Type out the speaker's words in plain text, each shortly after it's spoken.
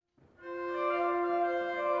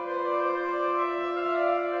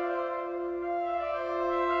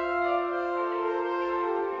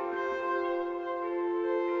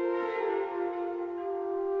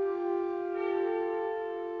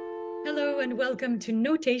and welcome to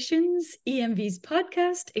Notations, EMV's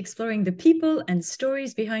podcast exploring the people and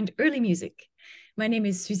stories behind early music. My name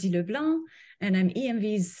is Suzy Leblanc, and I'm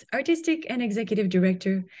EMV's artistic and executive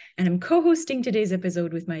director, and I'm co-hosting today's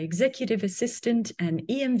episode with my executive assistant and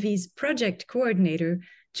EMV's project coordinator,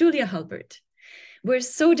 Julia Halbert. We're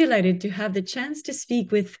so delighted to have the chance to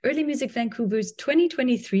speak with Early Music Vancouver's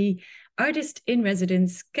 2023 artist in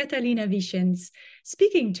residence, Catalina Vicens,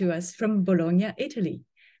 speaking to us from Bologna, Italy.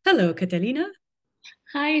 Hello, Catalina.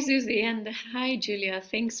 Hi, Susie, and hi, Julia.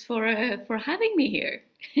 Thanks for having me here.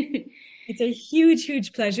 It's a huge,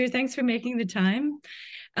 huge pleasure. Thanks for making the time.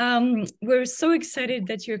 We're so excited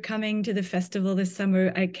that you're coming to the festival this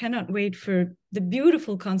summer. I cannot wait for the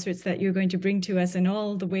beautiful concerts that you're going to bring to us and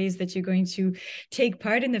all the ways that you're going to take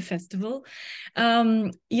part in the festival.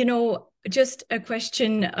 Just a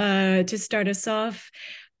question to start us off.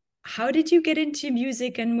 How did you get into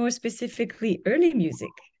music, and more specifically, early music?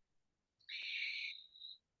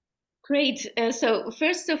 Great. So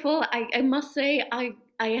first of all, I must say I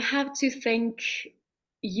have to thank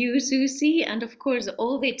you, Susie, and of course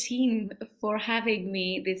all the team for having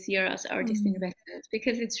me this year as artist in residence,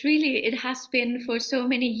 because it has been for so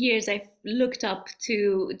many years I've looked up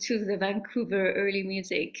to the Vancouver Early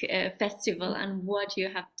Music Festival and what you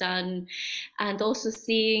have done, and also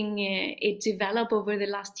seeing it develop over the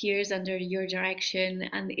last years under your direction,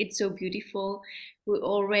 and it's so beautiful. We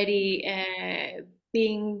already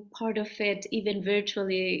being part of it, even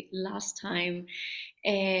virtually last time,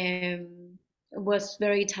 was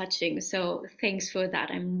very touching. So thanks for that.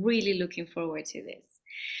 I'm really looking forward to this.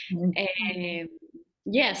 Um,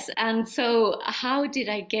 yes, and so how did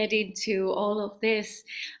I get into all of this?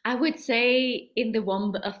 I would say in the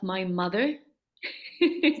womb of my mother.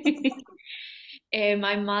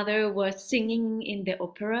 My mother was singing in the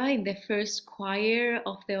opera in the first choir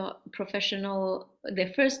of the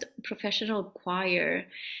first professional choir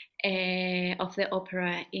of the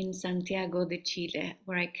opera in Santiago de Chile,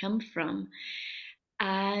 where I come from.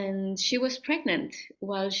 And she was pregnant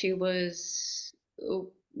while she was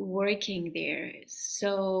working there.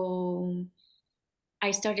 So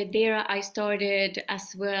I started there. I started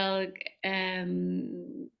as well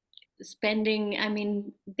spending, I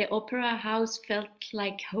mean, the opera house felt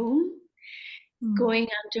like home. Going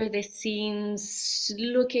under the scenes,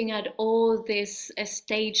 looking at all these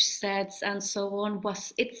stage sets and so on,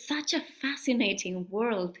 it's such a fascinating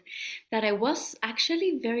world that I was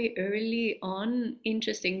actually very early on,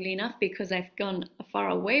 interestingly enough, because I've gone far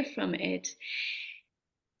away from it,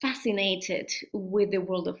 fascinated with the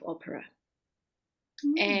world of opera.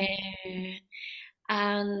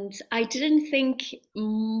 And I didn't think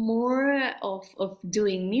more of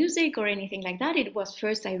doing music or anything like that. It was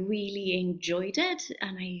first I really enjoyed it,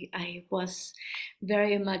 and I was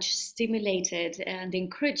very much stimulated and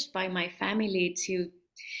encouraged by my family to.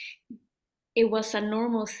 It was a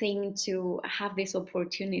normal thing to have these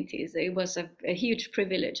opportunities. It was a huge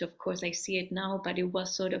privilege. Of course, I see it now, but it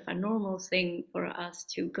was sort of a normal thing for us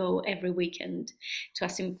to go every weekend to a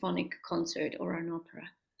symphonic concert or an opera.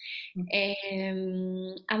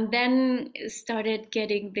 And then started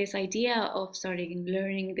getting this idea of starting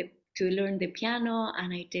to learn the piano,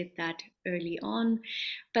 and I did that early on.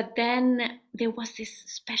 But then there was this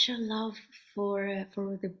special love for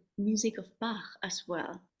the music of Bach as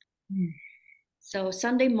well. So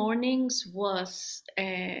Sunday mornings was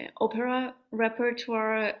opera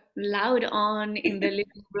repertoire loud on in the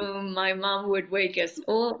living room. My mom would wake us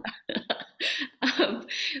all up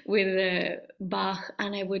with Bach,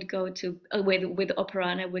 and I would go to with opera,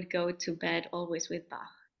 and I would go to bed always with Bach.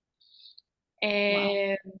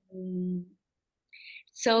 Wow.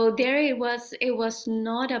 So there it was. It was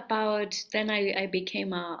not about. Then I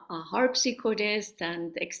became a harpsichordist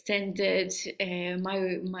and extended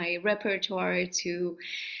my repertoire to,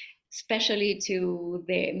 especially to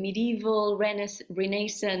the medieval,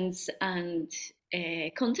 Renaissance, and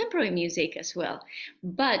contemporary music as well.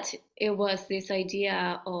 But it was this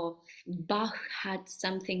idea of Bach had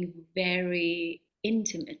something very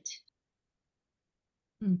intimate.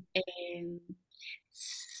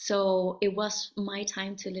 So it was my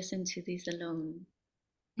time to listen to this alone.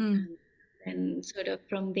 And sort of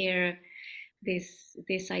from there, this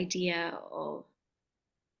idea of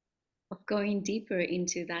going deeper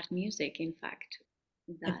into that music, in fact,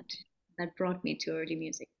 that brought me to early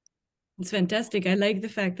music. It's fantastic. I like the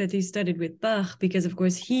fact that he studied with Bach because, of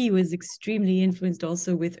course, he was extremely influenced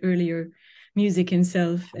also with earlier music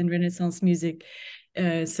himself and Renaissance music.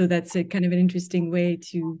 So that's a kind of an interesting way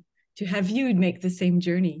to have you make the same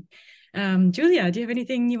journey. Julia, do you have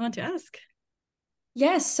anything you want to ask?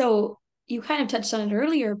 Yes, so you kind of touched on it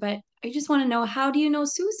earlier, but I just want to know, how do you know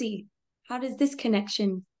Susie? How does this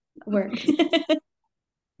connection work?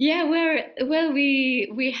 Yeah,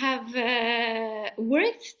 we have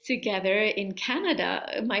worked together in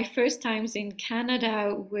Canada. My first times in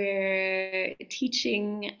Canada were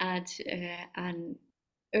teaching at an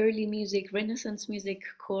early music, Renaissance music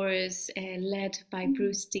course led by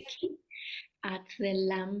Bruce Dickey at the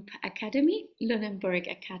LAMP Academy, Lunenburg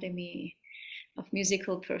Academy of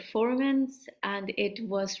Musical Performance. And it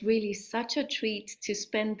was really such a treat to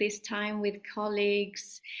spend this time with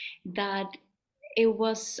colleagues that it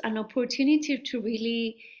was an opportunity to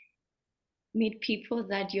really meet people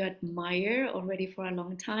that you admire already for a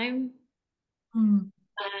long time, Mm.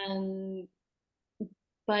 and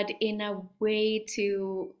but in a way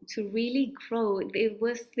to really grow. It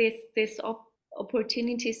was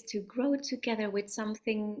opportunities to grow together with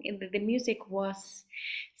something in the music was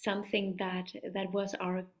something that was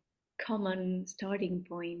our common starting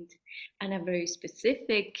point, and a very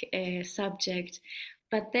specific subject,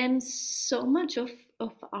 but then so much of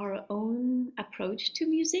our own approach to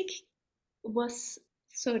music was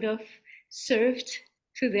sort of served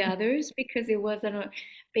to the others, because it was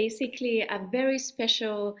basically a very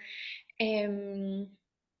special um,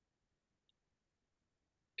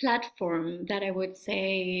 platform that I would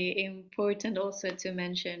say important also to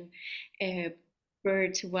mention.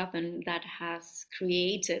 Bert Wappen that has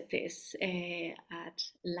created this at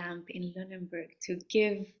LAMP in Lunenburg to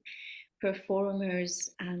give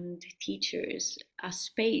performers and teachers a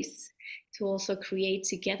space to also create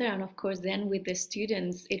together. And of course, then with the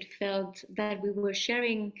students, it felt that we were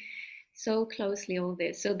sharing so closely all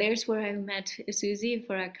this. So there's where I met Susie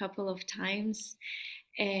for a couple of times.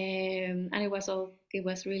 And it was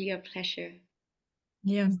really a pleasure.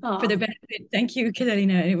 Yeah, for the Oh, benefit, thank you,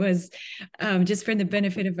 Catalina. It was just for the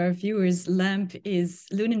benefit of our viewers, LAMP is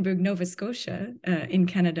Lunenburg, Nova Scotia in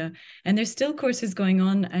Canada. And there's still courses going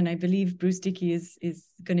on. And I believe Bruce Dickey is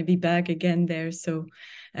going to be back again there. So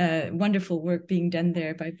wonderful work being done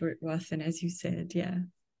there by Bert Wathen, as you said. Yeah.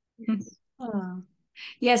 Yes. oh.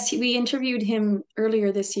 Yes, we interviewed him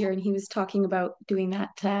earlier this year, and he was talking about doing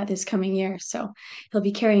that this coming year. So he'll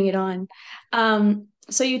be carrying it on.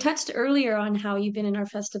 So you touched earlier on how you've been in our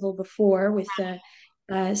festival before with the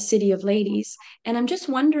City of Ladies, and I'm just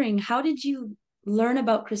wondering, how did you learn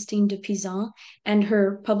about Christine de Pizan and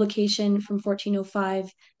her publication from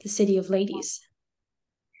 1405, The City of Ladies?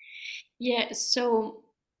 Yeah, so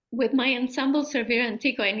with my ensemble Servire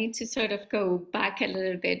Antico, I need to sort of go back a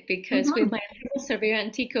little bit, because with Mhm. my ensemble Servire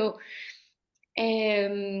Antico,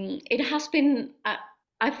 it has been,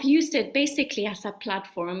 I've used it basically as a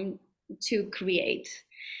platform to create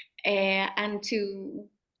and to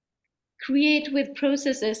create with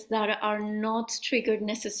processes that are not triggered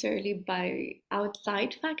necessarily by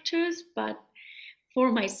outside factors, but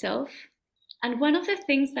for myself. And one of the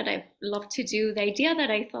things that I love to do, the idea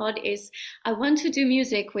that I thought is, I want to do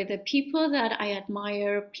music with the people that I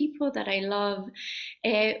admire, people that I love,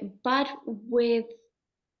 but with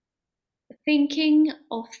thinking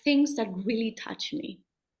of things that really touch me.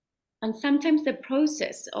 And sometimes the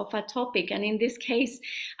process of a topic, and in this case,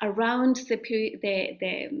 around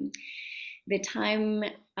the time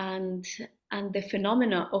and the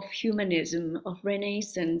phenomena of humanism, of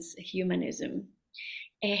Renaissance humanism,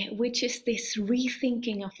 which is this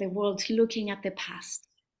rethinking of the world, looking at the past,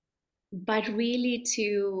 but really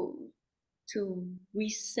to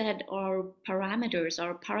reset our parameters,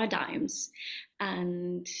 our paradigms,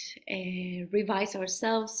 and revise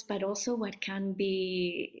ourselves, but also what can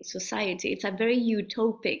be society. It's a very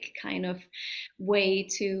utopic kind of way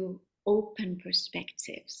to open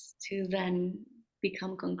perspectives to then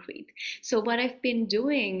become concrete. So what I've been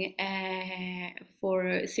doing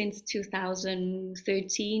for since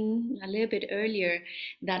 2013, a little bit earlier,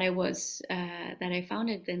 that I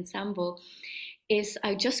founded the ensemble, is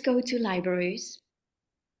I just go to libraries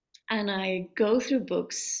and I go through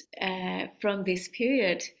books from this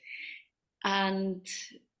period, and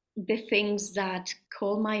the things that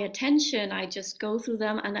call my attention, I just go through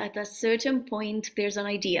them, and at a certain point there's an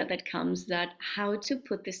idea that comes, that how to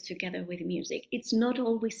put this together with music. It's not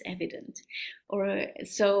always evident, or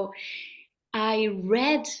so I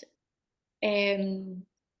read um,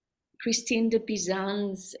 Christine de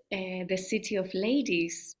Pizan's The City of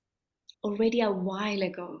Ladies already a while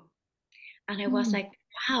ago, and I was Mm. like,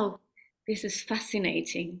 wow, this is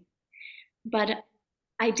fascinating. But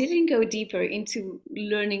I didn't go deeper into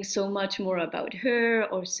learning so much more about her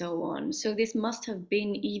or so on. So this must have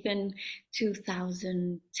been even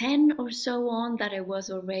 2010 or so on that I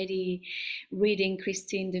was already reading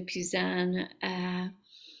Christine de Pizan.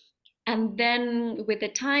 And then with the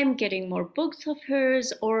time, getting more books of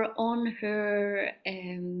hers or on her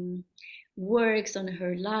works, on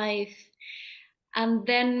her life. And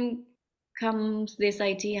then comes this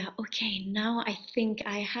idea, okay, now I think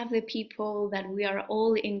I have the people that we are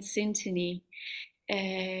all in synchrony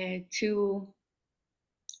to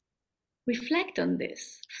reflect on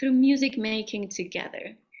this through music making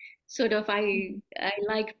together. Sort of, I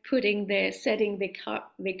like setting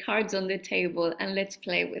the cards on the table and let's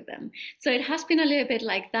play with them. So it has been a little bit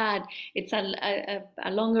like that. It's a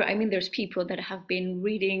longer. I mean, there's people that have been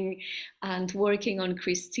reading and working on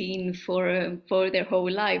Christine for their whole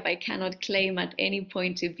life. I cannot claim at any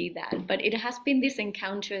point to be that, but it has been this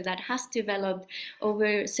encounter that has developed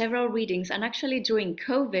over several readings. And actually, during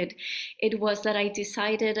COVID, it was that I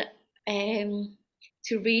decided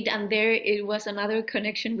to read, and there it was another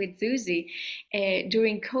connection with Susie.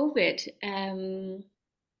 During COVID,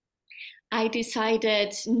 I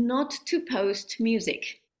decided not to post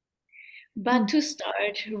music, but to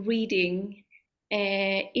start reading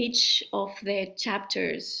each of the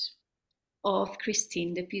chapters of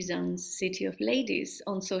Christine de Pizan's City of Ladies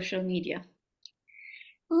on social media.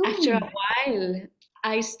 After a while,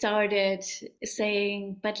 I started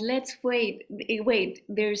saying, but let's wait,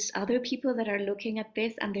 there's other people that are looking at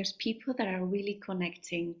this, and there's people that are really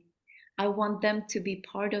connecting. I want them to be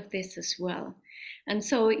part of this as well. And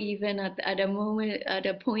so even at a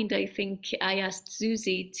point, I think I asked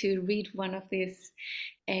Susie to read one of these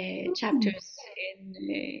chapters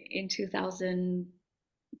in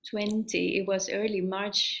 2020. It was early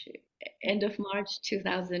March, end of March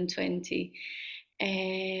 2020.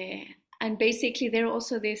 And basically, there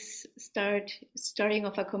also this starting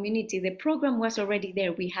of a community. The program was already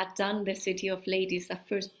there. We had done the City of Ladies, the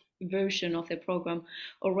first version of the program,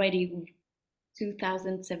 already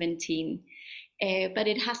 2017. But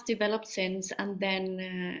it has developed since, and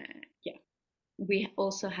then we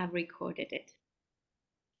also have recorded it.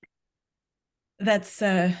 That's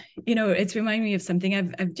it's reminding me of something.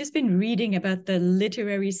 I've just been reading about the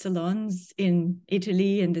literary salons in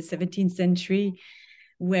Italy in the 17th century,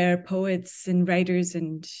 where poets and writers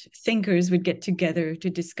and thinkers would get together to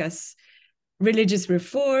discuss religious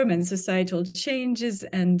reform and societal changes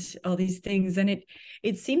and all these things. And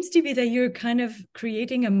it seems to be that you're kind of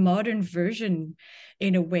creating a modern version,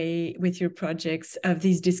 in a way, with your projects of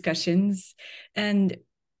these discussions. And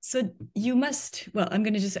so you must, well, I'm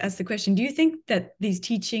going to just ask the question, do you think that these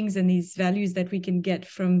teachings and these values that we can get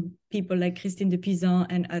from people like Christine de Pizan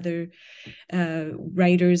and other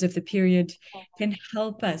writers of the period can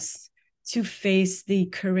help us to face the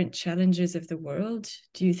current challenges of the world?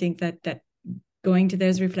 Do you think that going to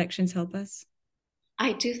those reflections help us?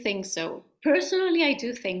 I do think so. Personally, I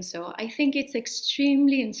do think so. I think it's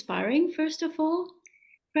extremely inspiring, first of all.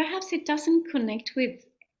 Perhaps it doesn't connect with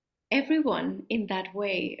everyone in that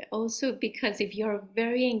way. Also, because if you're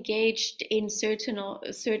very engaged in certain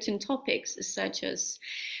topics, such as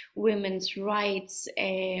women's rights,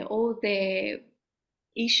 all the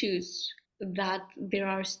issues that there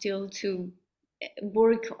are still to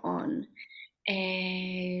work on,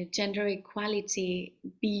 gender equality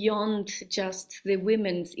beyond just the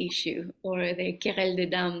women's issue, or the querelle des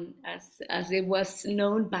dames, as it was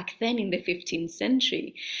known back then in the 15th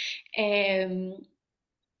century.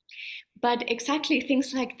 But exactly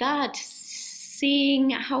things like that,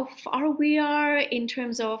 seeing how far we are in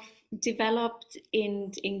terms of developed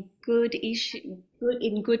in good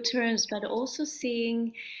terms, but also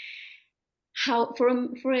seeing how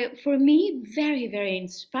for me very, very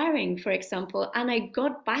inspiring, for example. And I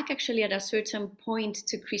got back actually at a certain point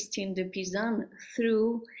to Christine de Pizan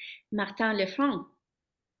through Martin Lefranc,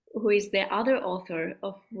 who is the other author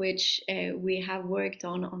of which we have worked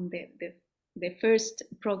on the first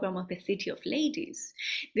program of the City of Ladies.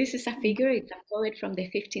 This is a figure, it's a poet from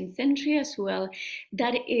the 15th century as well,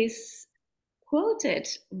 that is quoted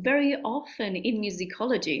very often in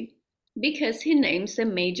musicology, because he names the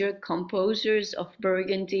major composers of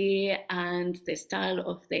Burgundy and the style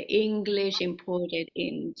of the English imported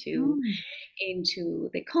into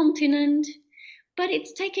the continent. But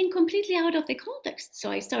it's taken completely out of the context.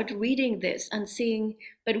 So I start reading this and seeing,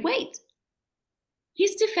 but wait,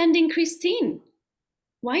 he's defending Christine.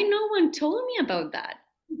 Why no one told me about that?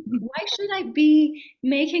 Why should I be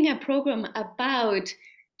making a program about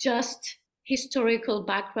just historical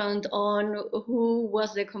background on who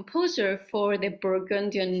was the composer for the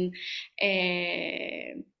Burgundian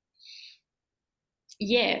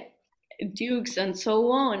dukes and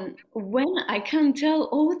so on, when I can tell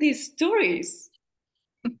all these stories?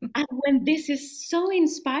 And when this is so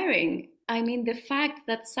inspiring, I mean, the fact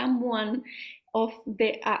that someone of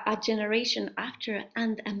a generation after,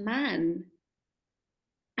 and a man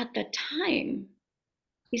at the time,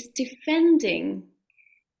 is defending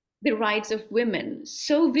the rights of women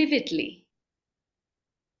so vividly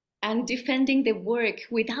and defending the work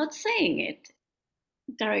without saying it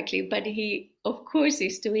directly, but he of course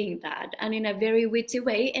is doing that, and in a very witty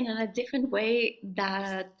way and in a different way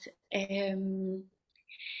that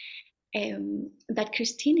that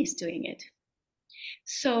Christine is doing it.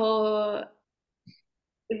 So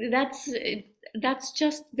that's that's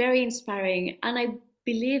just very inspiring, and I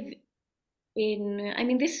believe in, I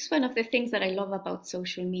mean, this is one of the things that I love about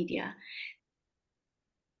social media.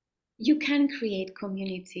 You can create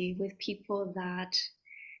community with people that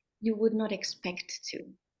you would not expect to.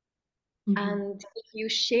 Mhm. And if you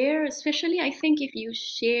share, especially I think if you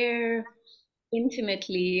share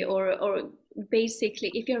intimately, or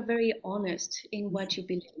basically if you're very honest in what you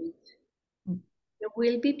believe, there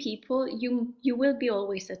will be people, you will be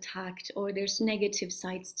always attacked, or there's negative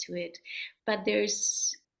sides to it, but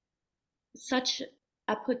there's such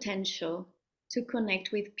a potential to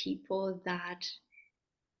connect with people that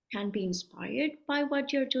can be inspired by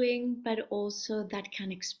what you're doing, but also that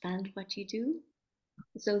can expand what you do,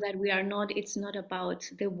 so that we are not, it's not about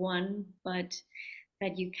the one, but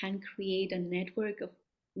that you can create a network of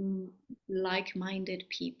like-minded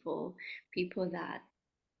people, people that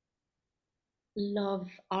love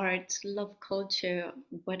art, love culture,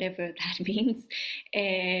 whatever that means,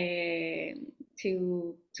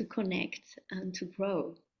 to connect and to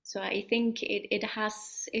grow. So I think it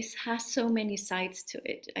has so many sides to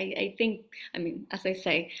it. I think, I mean, as I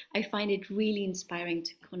say, I find it really inspiring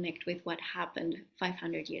to connect with what happened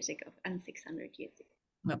 500 years ago and 600 years ago.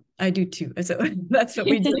 Well, I do too. So that's what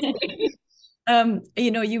we do.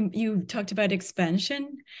 You talked about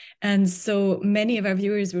expansion, and so many of our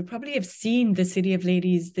viewers would probably have seen the City of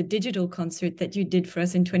Ladies, the digital concert that you did for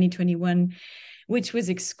us in 2021, which was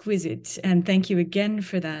exquisite. And thank you again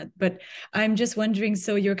for that. But I'm just wondering,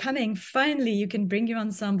 so you're coming, finally, you can bring your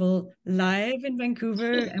ensemble live in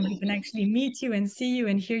Vancouver, and we can actually meet you and see you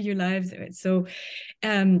and hear you live. So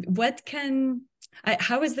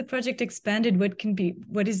how is the project expanded?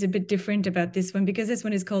 What is a bit different about this one? Because this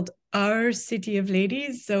one is called Our City of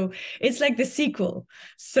Ladies. So it's like the sequel.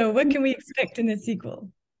 So what can we expect in the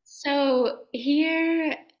sequel? So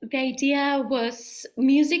here the idea was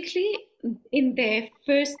musically, in the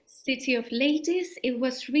first City of Ladies, it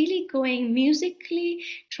was really going musically,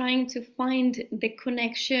 trying to find the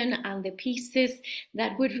connection and the pieces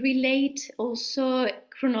that would relate also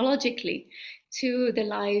chronologically to the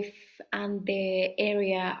life and the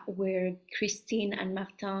area where Christine and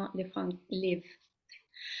Martin Lefranc live.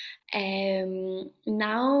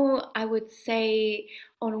 Now, I would say,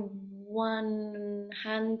 on one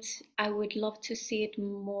hand, I would love to see it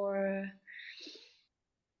more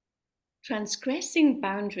transgressing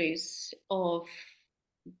boundaries of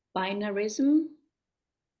binarism,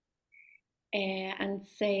 and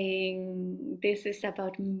saying this is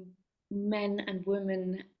about men and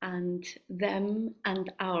women and them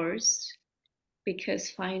and ours,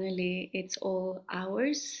 because finally it's all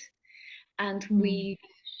ours, and we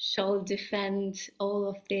shall defend all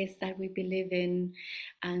of this that we believe in,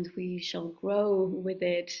 and we shall grow with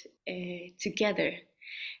it together.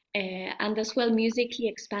 And as well, musically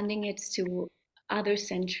expanding it to other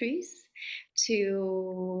centuries,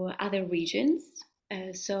 to other regions.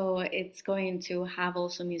 So it's going to have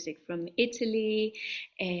also music from Italy,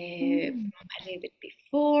 from a little bit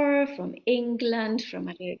before, from England, from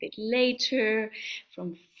a little bit later,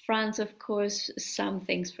 from France, of course, some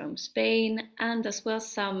things from Spain, and as well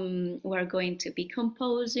some who are going to be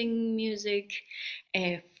composing music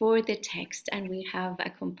for the text. And we have a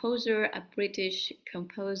composer, a British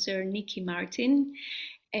composer, Nicky Martin,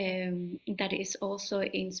 that is also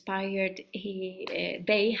inspired.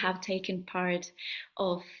 They have taken part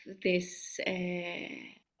of this,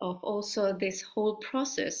 of also this whole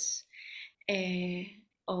process uh,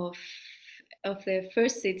 of of the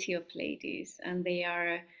first City of Ladies, and they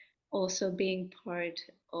are also being part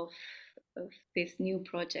of of this new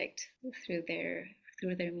project through their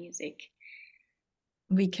music.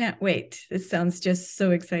 We can't wait. This sounds just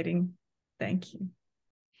so exciting. Thank you.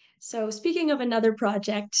 So, speaking of another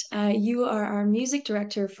project, you are our music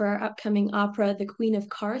director for our upcoming opera, The Queen of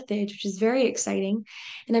Carthage, which is very exciting.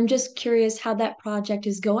 And I'm just curious how that project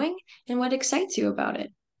is going and what excites you about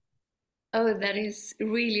it. Oh, that is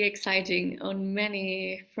really exciting on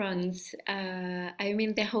many fronts. I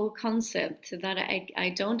mean, the whole concept that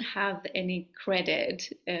I don't have any credit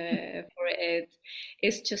for it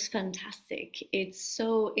is just fantastic. It's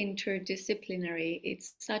so interdisciplinary.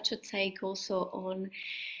 It's such a take also on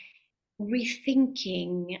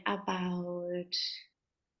rethinking about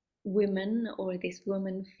women, or this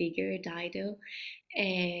woman figure, Dido.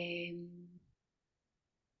 Um,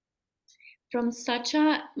 from such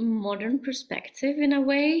a modern perspective in a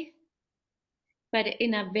way, but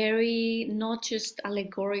in a very not just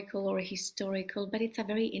allegorical or historical, but it's a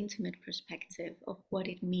very intimate perspective of what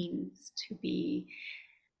it means to be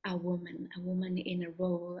a woman in a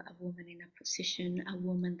role, a woman in a position, a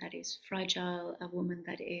woman that is fragile, a woman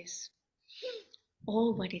that is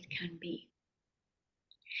all what it can be.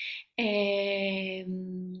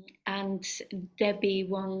 And Debbie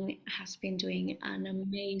Wong has been doing an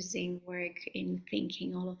amazing work in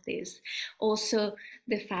thinking all of this. Also,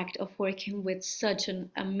 the fact of working with such an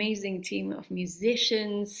amazing team of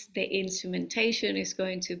musicians, the instrumentation is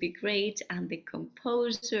going to be great, and the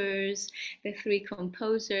composers, the three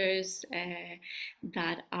composers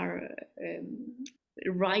that are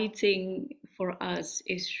writing for us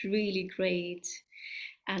is really great.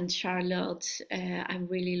 And Charlotte, I'm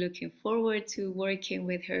really looking forward to working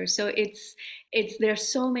with her. So there's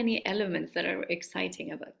so many elements that are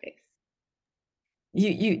exciting about this.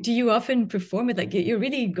 Do you often perform it? Like you're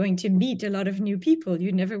really going to meet a lot of new people.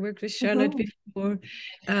 You never worked with Charlotte before.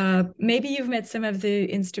 Maybe you've met some of the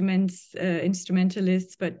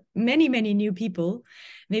instrumentalists, but many new people.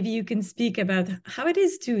 Maybe you can speak about how it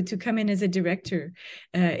is to come in as a director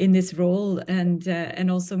in this role, and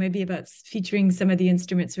also maybe about featuring some of the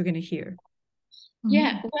instruments we're going to hear.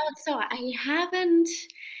 Yeah, well, so I haven't.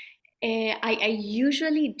 I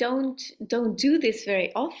usually don't do this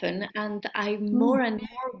very often, and I'm more and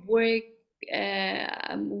more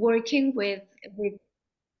working with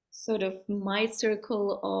sort of my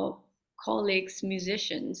circle of colleagues,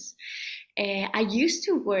 musicians. I used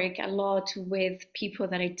to work a lot with people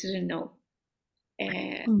that I didn't know.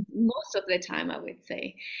 Most of the time, I would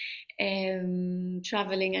say,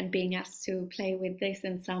 traveling and being asked to play with this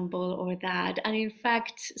ensemble or that. And in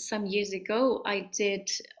fact, some years ago, I did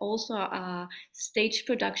also a stage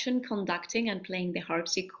production conducting and playing the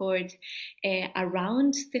harpsichord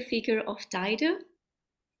around the figure of Dido.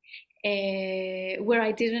 Where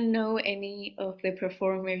I didn't know any of the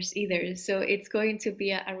performers either, so it's going to be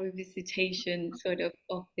a revisitation sort of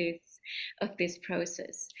this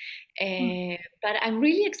process. But I'm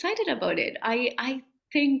really excited about it. I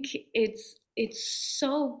think it's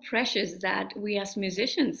so precious that we as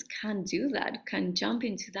musicians can do that, can jump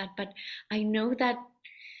into that. But I know that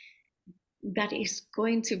is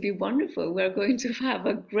going to be wonderful. We're going to have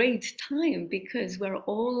a great time because we're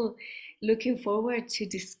all looking forward to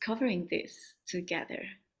discovering this together.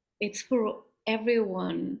 It's for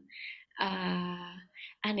everyone,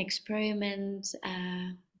 an experiment,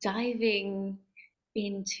 diving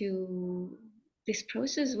into this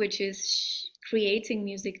process, which is creating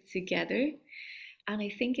music together. And I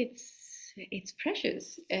think it's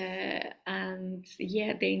precious. And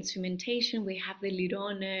yeah, the instrumentation, we have the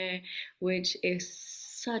lirone, which is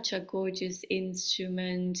such a gorgeous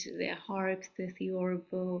instrument, the harp, the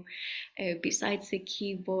theorbo, besides the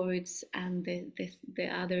keyboards and the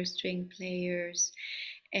other string players,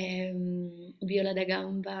 viola da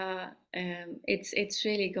gamba. It's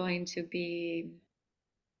really going to be,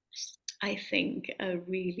 I think, a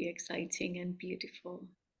really exciting and beautiful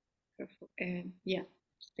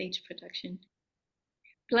stage production.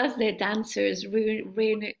 Plus the dancers,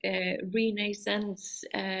 Renaissance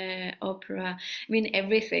opera. I mean,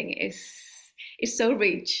 everything is so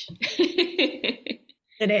rich.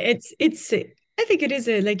 And it's I think it is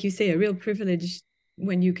like you say, a real privilege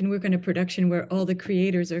when you can work on a production where all the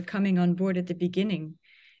creators are coming on board at the beginning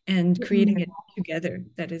and creating it together.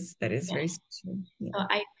 That is very special. Yeah. So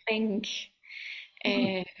I think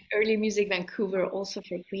Early Music Vancouver also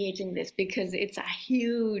for creating this, because it's a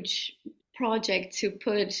huge project to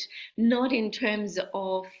put, not in terms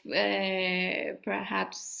of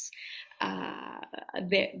perhaps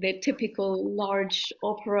the typical large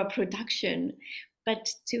opera production, but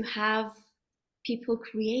to have people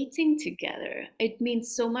creating together. It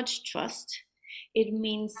means so much trust. It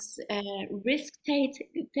means risk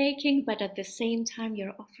taking, but at the same time,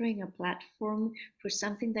 you're offering a platform for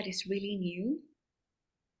something that is really new.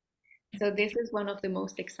 So this is one of the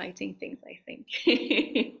most exciting things, I think.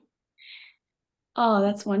 Oh,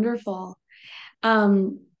 that's wonderful.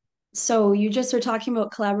 So you just are talking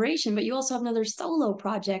about collaboration, but you also have another solo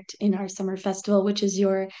project in our summer festival, which is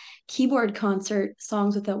your keyboard concert,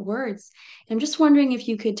 Songs Without Words. I'm just wondering if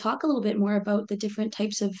you could talk a little bit more about the different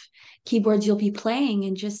types of keyboards you'll be playing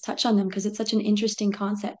and just touch on them because it's such an interesting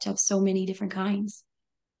concept to have so many different kinds.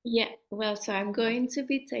 Yeah, well, so I'm going to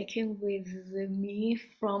be taking with me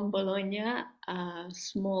from Bologna a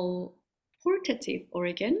small portative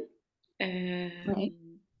organ. Right. I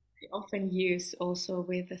often use also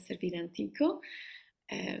with a Servire Antico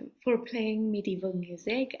for playing medieval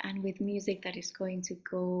music and with music that is going to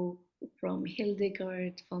go from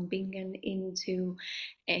Hildegard von Bingen into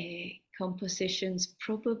compositions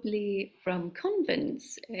probably from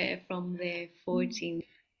convents from the 14th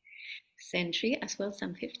century, as well as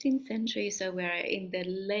some 15th century. So we're in the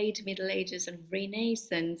late Middle Ages and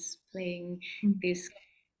Renaissance, playing these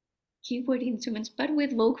keyboard instruments, but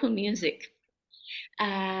with vocal music,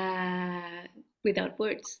 without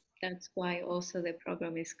words. That's why also the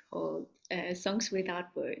program is called Songs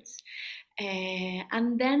Without Words.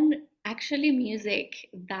 And then actually music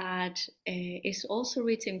that is also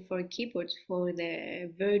written for keyboards, for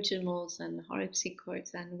the virginals and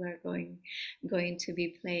harpsichords, and we're going to be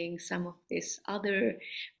playing some of these other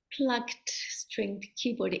plucked stringed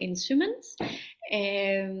keyboard instruments.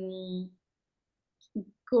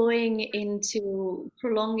 Going into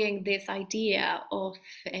prolonging this idea of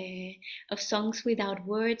songs without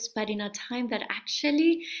words, but in a time that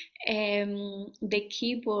actually the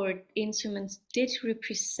keyboard instruments did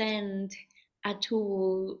represent a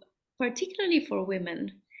tool, particularly for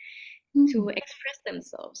women, to express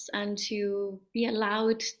themselves and to be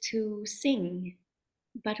allowed to sing,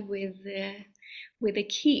 but with the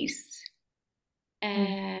keys.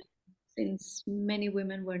 Since many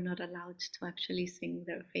women were not allowed to actually sing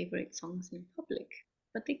their favorite songs in public,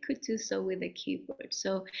 but they could do so with a keyboard.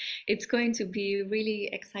 So it's going to be really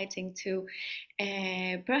exciting to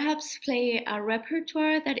perhaps play a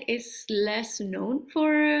repertoire that is less known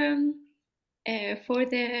for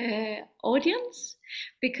the audience,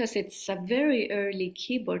 because it's a very early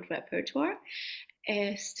keyboard repertoire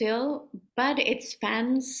still, but it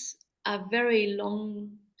spans a very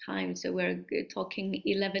long time. So we're talking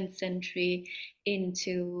 11th century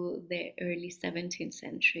into the early 17th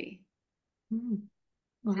century.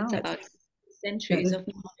 Wow. So it's about centuries of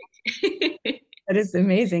music. That is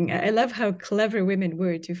amazing. I love how clever women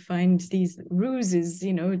were to find these ruses,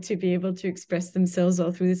 you know, to be able to express themselves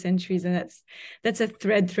all through the centuries. And that's a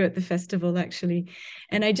thread throughout the festival, actually.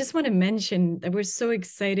 And I just want to mention that we're so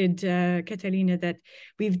excited, Catalina, that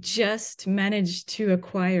we've just managed to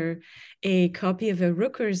acquire a copy of a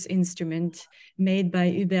Rooker's instrument made by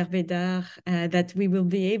Hubert Bédard that we will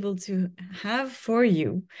be able to have for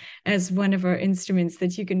you as one of our instruments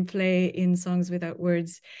that you can play in Songs Without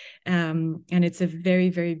Words. And it's a very,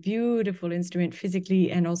 very beautiful instrument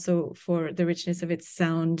physically and also for the richness of its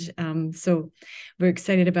sound. So we're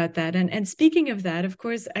excited about that. And speaking of that, of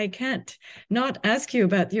course, I can't not ask you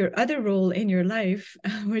about your other role in your life,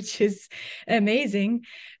 which is amazing.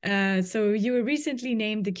 So you were recently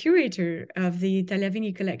named the curator of the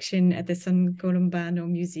Tagliavini collection at the San Colombano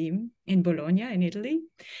Museum in Bologna, in Italy.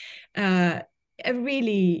 A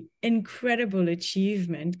really incredible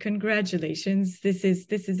achievement. Congratulations. This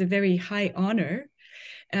is a very high honor.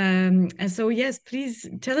 And so, yes, please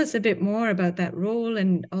tell us a bit more about that role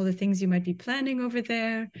and all the things you might be planning over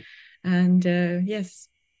there. And yes,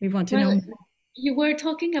 we want to know. You were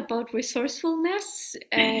talking about resourcefulness.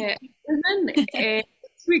 It's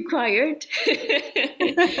required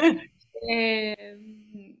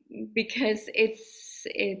because it's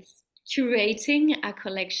curating a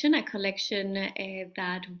collection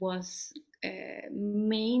that was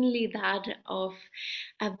mainly that of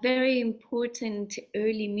a very important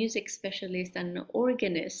early music specialist and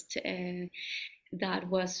organist that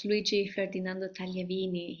was Luigi Ferdinando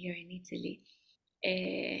Tagliavini here in Italy,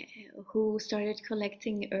 who started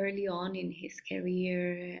collecting early on in his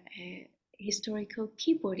career historical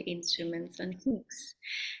keyboard instruments and hooks.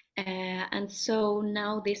 And so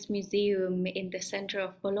now this museum in the center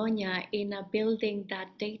of Bologna, in a building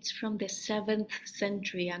that dates from the 7th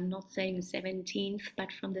century, I'm not saying 17th,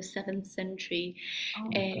 but from the 7th century,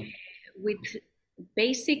 with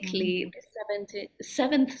basically the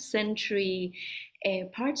 7th century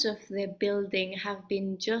parts of the building have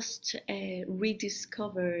been just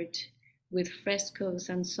rediscovered with frescoes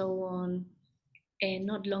and so on.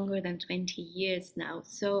 Not longer than 20 years now.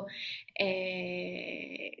 So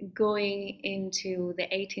going into the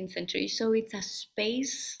 18th century. So it's a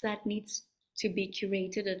space that needs to be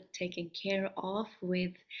curated and taken care of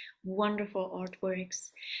with wonderful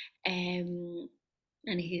artworks and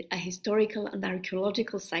a historical and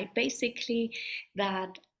archaeological site basically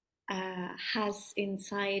that has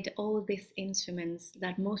inside all these instruments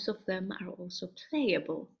that most of them are also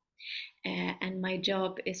playable. And my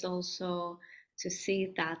job is also to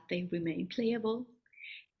see that they remain playable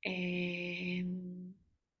and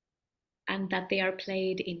that they are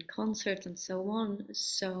played in concert and so on.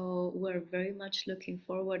 So we're very much looking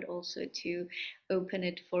forward also to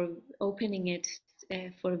opening it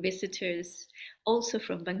for visitors also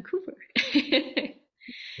from Vancouver.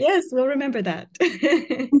 Yes, we'll remember that.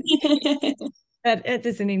 That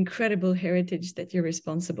is an incredible heritage that you're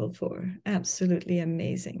responsible for. Absolutely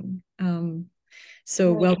amazing.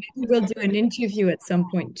 So, well, maybe we'll do an interview at some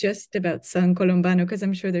point just about San Colombano, because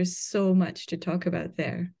I'm sure there's so much to talk about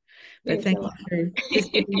there. But thank you for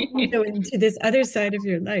just giving window into this other side of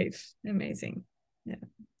your life. Amazing. Yeah.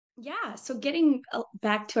 Yeah, so getting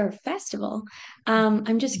back to our festival,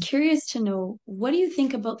 I'm just curious to know, what do you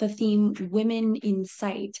think about the theme Women in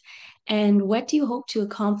Sight? And what do you hope to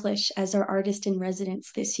accomplish as our artist in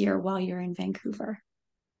residence this year while you're in Vancouver?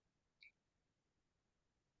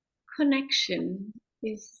 Connection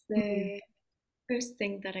is the first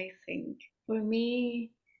thing that I think. For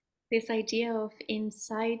me, this idea of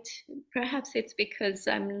insight, perhaps it's because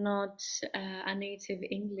I'm not a native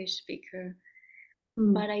English speaker,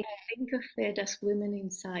 Mm. but I think of it as women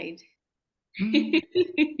inside. Mm.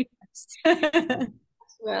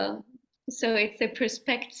 Well, so it's a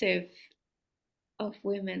perspective of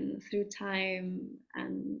women through time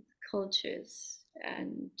and cultures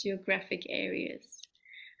and geographic areas.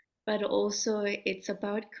 But also, it's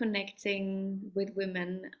about connecting with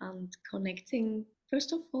women and connecting,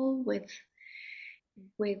 first of all, with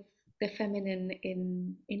the feminine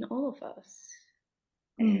in all of us,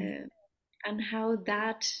 Mm. and how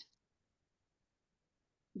that,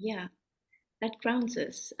 yeah, that grounds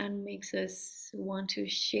us and makes us want to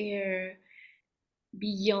share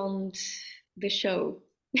beyond the show.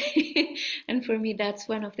 And for me, that's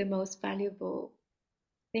one of the most valuable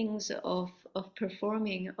things of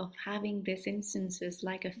performing, of having these instances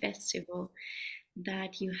like a festival,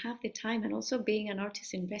 that you have the time, and also being an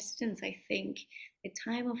artist in residence, I think the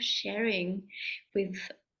time of sharing with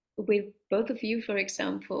both of you, for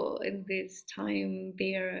example, in this time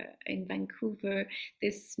there in Vancouver,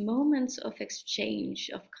 this moments of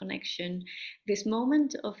exchange, of connection, this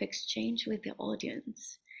moment of exchange with the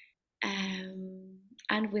audience, um,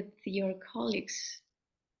 and with your colleagues.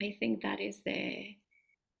 I think that is the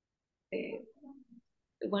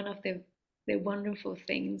one of the wonderful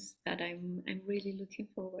things that I'm really looking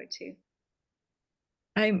forward to.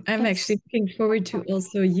 I'm That's actually looking forward to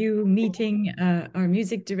also you meeting our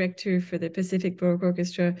music director for the Pacific Baroque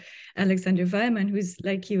Orchestra, Alexander Weimann, who's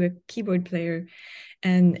like you, a keyboard player.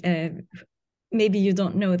 And maybe you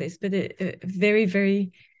don't know this, but a very,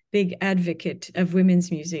 very big advocate of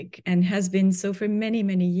women's music, and has been so for many,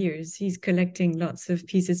 many years. He's collecting lots of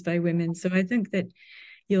pieces by women. So I think that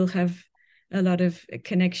you'll have a lot of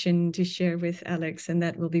connection to share with Alex, and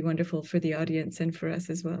that will be wonderful for the audience and for us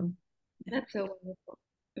as well. That's so wonderful.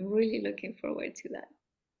 I'm really looking forward to that.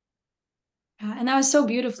 and that was so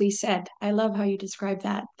beautifully said. I love how you described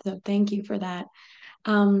that. So thank you for that.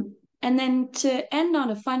 And then to end on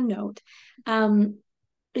a fun note, um,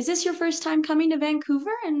 is this your first time coming to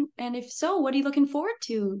Vancouver? And if so, what are you looking forward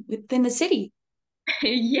to within the city?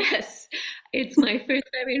 Yes, it's my first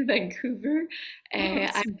time in Vancouver. Oh,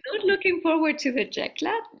 I'm not looking forward to the jet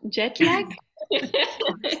lag.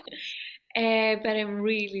 But I'm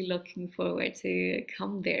really looking forward to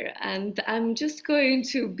come there, and I'm just going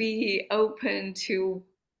to be open to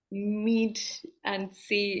meet and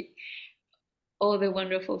see all the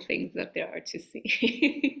wonderful things that there are to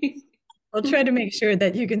see. I'll try to make sure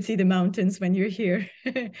that you can see the mountains when you're here.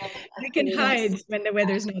 We can hide yes. when the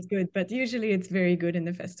weather's not good, but usually it's very good in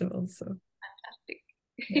the festival. So,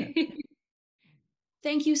 yeah.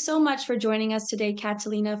 Thank you so much for joining us today,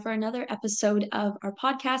 Catalina, for another episode of our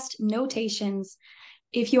podcast, Notations.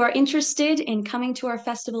 If you are interested in coming to our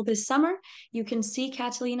festival this summer, you can see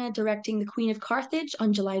Catalina directing The Queen of Carthage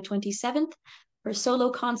on July 27th, her solo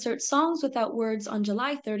concert Songs Without Words on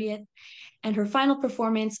July 30th, and her final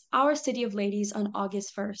performance, Our City of Ladies, on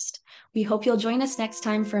August 1st. We hope you'll join us next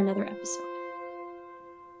time for another episode.